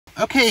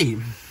Okay,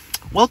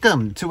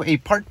 welcome to a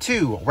part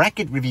 2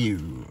 racket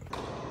review.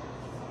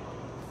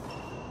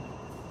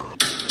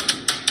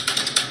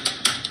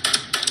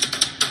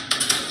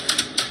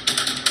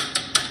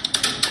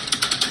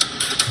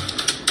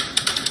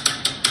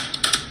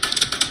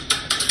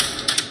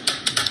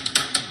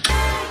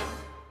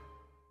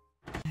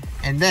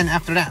 And then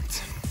after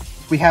that,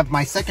 we have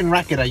my second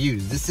racket I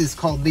use. This is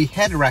called the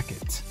head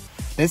racket.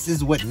 This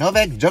is what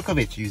Novak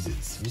Djokovic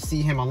uses. You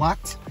see him a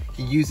lot.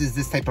 He uses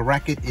this type of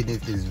racket. It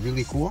is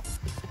really cool.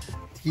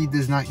 He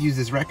does not use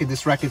this racket.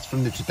 This racket's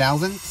from the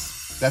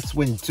 2000s. That's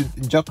when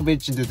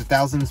Djokovic in the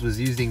 2000s was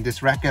using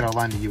this racket a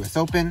lot in the US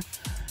Open.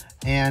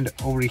 And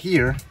over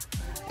here,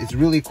 it's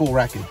really cool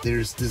racket.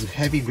 There's this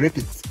heavy grip.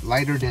 It's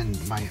lighter than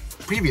my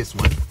previous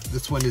one.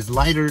 This one is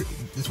lighter.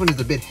 This one is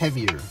a bit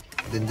heavier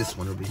than this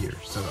one over here.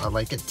 So I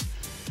like it.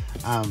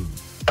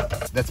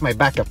 That's my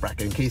backup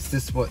racket in case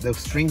the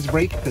strings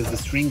break, because the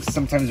strings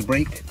sometimes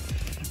break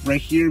right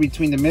here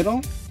between the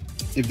middle.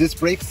 If this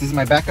breaks, this is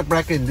my backup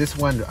racket, and this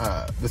one,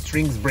 the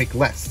strings break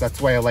less.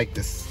 That's why I like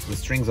the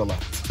strings a lot.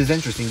 This is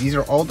interesting. These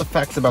are all the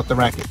facts about the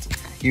racket.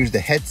 Here's the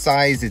head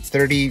size. It's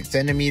 30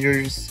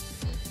 centimeters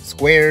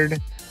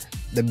squared.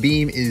 The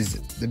beam is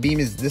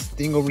this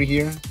thing over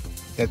here.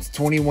 That's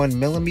 21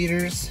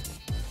 millimeters.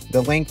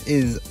 The length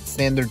is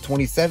standard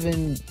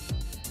 27.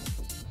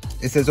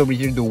 It says over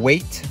here the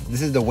weight.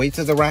 This is the weight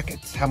of the racket,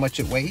 how much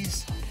it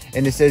weighs.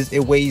 And it says it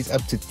weighs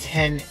up to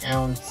 10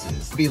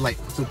 ounces.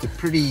 So it's a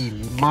pretty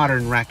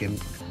modern racket,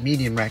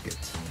 medium racket.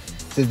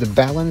 It says the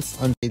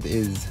balance on it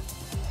is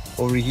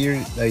over here,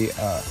 the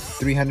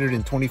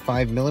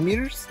 325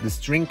 millimeters. The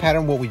string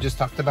pattern, what we just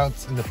talked about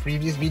in the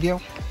previous video,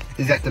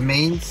 is at the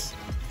mains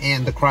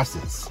and the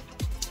crosses.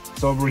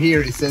 So over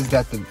here it says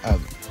that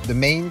the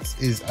mains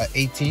is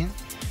 18,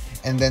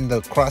 and then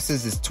the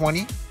crosses is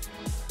 20.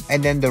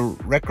 And then the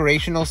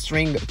recreational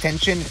string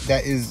tension,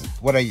 that is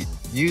what I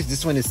use.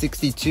 This one is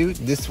 62.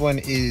 This one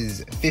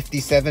is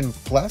 57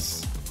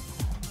 plus.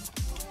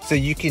 So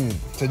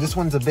this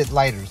one's a bit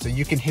lighter. So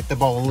you can hit the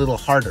ball a little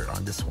harder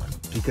on this one,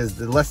 because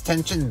the less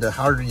tension, the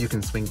harder you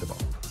can swing the ball.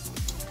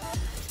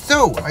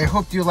 So I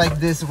hope you like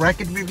this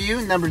racket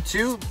review number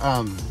 2.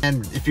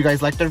 And if you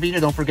guys liked our video,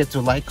 don't forget to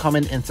like,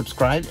 comment, and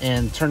subscribe,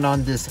 and turn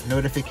on this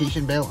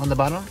notification bell on the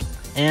bottom.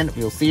 And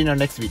we'll see you in our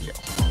next video.